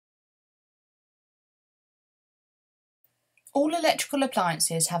All electrical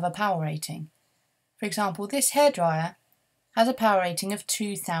appliances have a power rating. For example, this hairdryer has a power rating of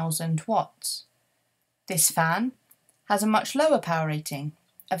 2000 watts. This fan has a much lower power rating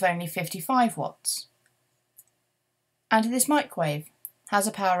of only 55 watts. And this microwave has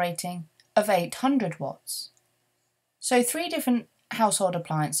a power rating of 800 watts. So 3 different household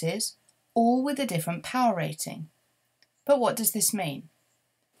appliances, all with a different power rating. But what does this mean?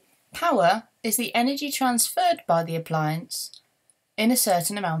 Power is the energy transferred by the appliance in a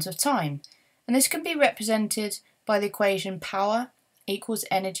certain amount of time, and this can be represented by the equation power equals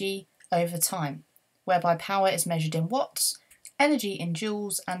energy over time, whereby power is measured in watts, energy in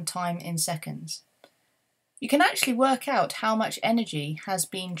joules, and time in seconds. You can actually work out how much energy has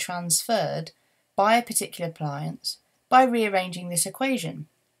been transferred by a particular appliance by rearranging this equation.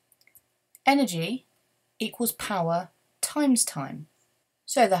 Energy equals power times time.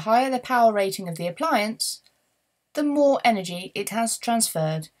 So the higher the power rating of the appliance, the more energy it has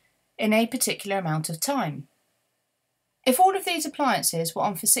transferred in a particular amount of time. If all of these appliances were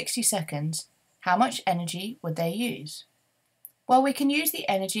on for 60 seconds, how much energy would they use? Well, we can use the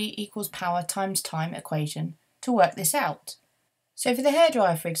energy equals power times time equation to work this out. So for the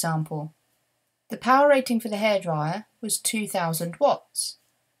hairdryer, for example, the power rating for the hairdryer was 2000 watts.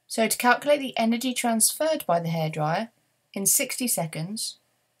 So to calculate the energy transferred by the hairdryer in 60 seconds,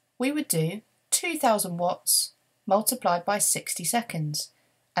 we would do 2000 watts multiplied by 60 seconds,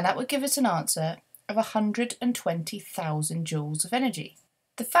 and that would give us an answer of 120,000 joules of energy.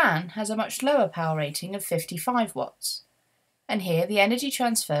 The fan has a much lower power rating of 55 watts, and here the energy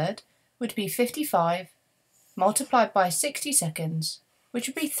transferred would be 55 multiplied by 60 seconds, which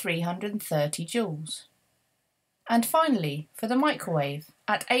would be 330 joules. And finally, for the microwave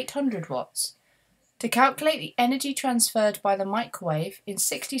at 800 watts, to calculate the energy transferred by the microwave in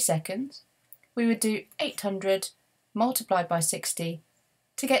 60 seconds, we would do 800 multiplied by 60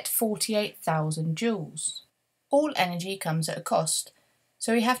 to get 48,000 joules. All energy comes at a cost,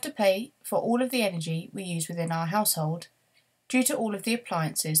 so we have to pay for all of the energy we use within our household due to all of the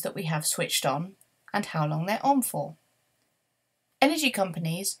appliances that we have switched on and how long they're on for. Energy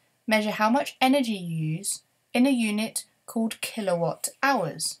companies measure how much energy you use in a unit called kilowatt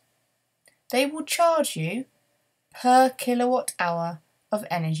hours. They will charge you per kilowatt hour of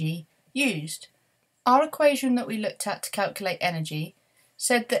energy used. Our equation that we looked at to calculate energy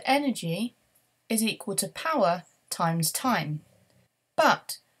said that energy is equal to power times time.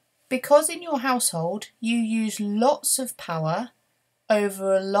 But because in your household you use lots of power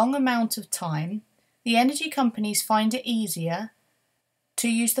over a long amount of time, the energy companies find it easier to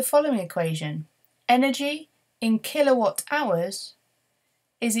use the following equation. Energy in kilowatt hours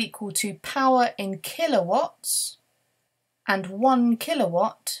is equal to power in kilowatts, and 1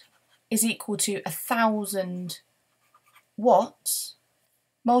 kilowatt is equal to 1000 watts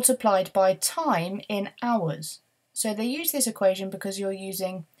multiplied by time in hours. So they use this equation because you're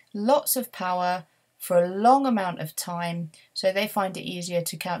using lots of power for a long amount of time, so they find it easier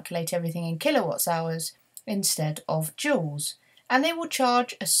to calculate everything in kilowatts hours instead of joules, and they will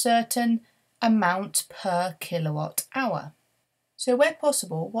charge a certain amount per kilowatt hour. So where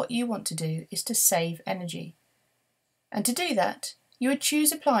possible, what you want to do is to save energy. And to do that, you would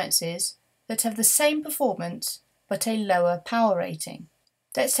choose appliances that have the same performance but a lower power rating.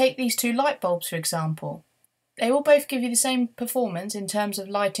 Let's take these 2 light bulbs for example. They will both give you the same performance in terms of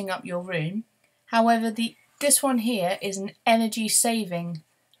lighting up your room. However, this one here is an energy saving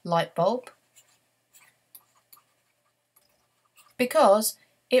light bulb because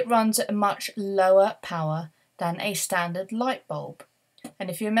it runs at a much lower power than a standard light bulb.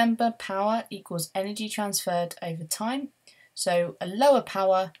 And if you remember, power equals energy transferred over time, so a lower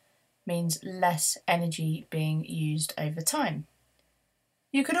power means less energy being used over time.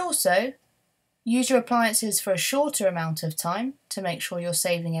 You could also use your appliances for a shorter amount of time to make sure you're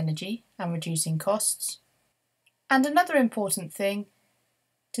saving energy and reducing costs. And another important thing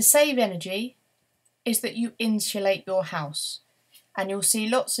to save energy is that you insulate your house. And you'll see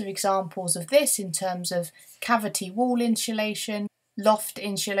lots of examples of this in terms of cavity wall insulation, loft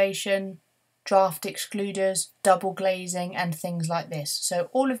insulation, draft excluders, double glazing and things like this. So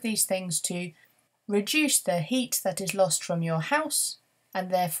all of these things to reduce the heat that is lost from your house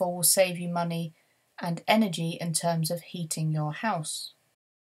and therefore will save you money and energy in terms of heating your house.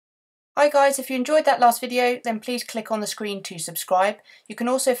 Hi guys, if you enjoyed that last video then please click on the screen to subscribe. You can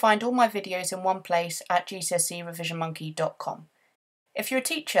also find all my videos in one place at gcserevisionmonkey.com. If you're a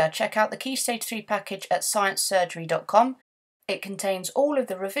teacher, check out the Key Stage 3 package at sciencesurgery.com. It contains all of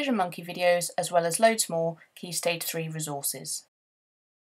the Revision Monkey videos as well as loads more Key Stage 3 resources.